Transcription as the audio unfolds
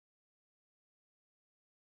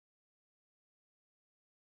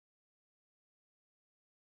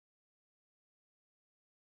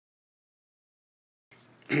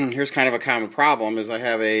here's kind of a common problem, is I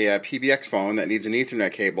have a PBX phone that needs an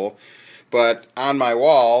Ethernet cable, but on my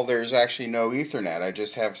wall there's actually no Ethernet. I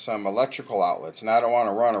just have some electrical outlets, and I don't want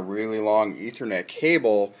to run a really long Ethernet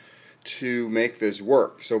cable to make this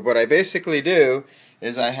work. So what I basically do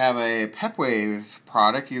is I have a Pepwave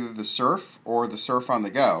product, either the Surf or the Surf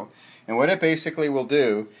On-The-Go, and what it basically will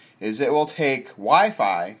do is it will take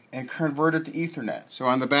Wi-Fi and convert it to Ethernet. So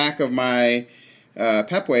on the back of my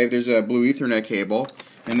Pepwave there's a blue Ethernet cable,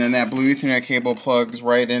 and then that blue Ethernet cable plugs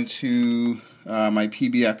right into my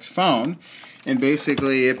PBX phone, and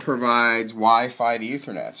basically it provides Wi-Fi to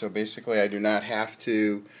Ethernet. So basically I do not have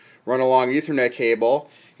to run a long Ethernet cable,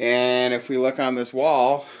 and if we look on this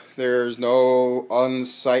wall, there's no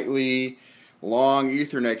unsightly long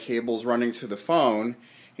Ethernet cables running to the phone,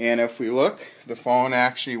 and if we look, the phone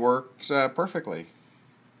actually works perfectly.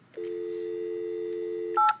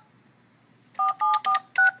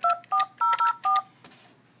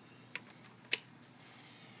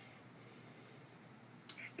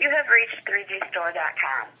 You have reached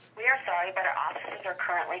 3gstore.com. We are sorry, but our offices are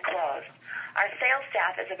currently closed. Our sales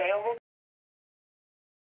staff is available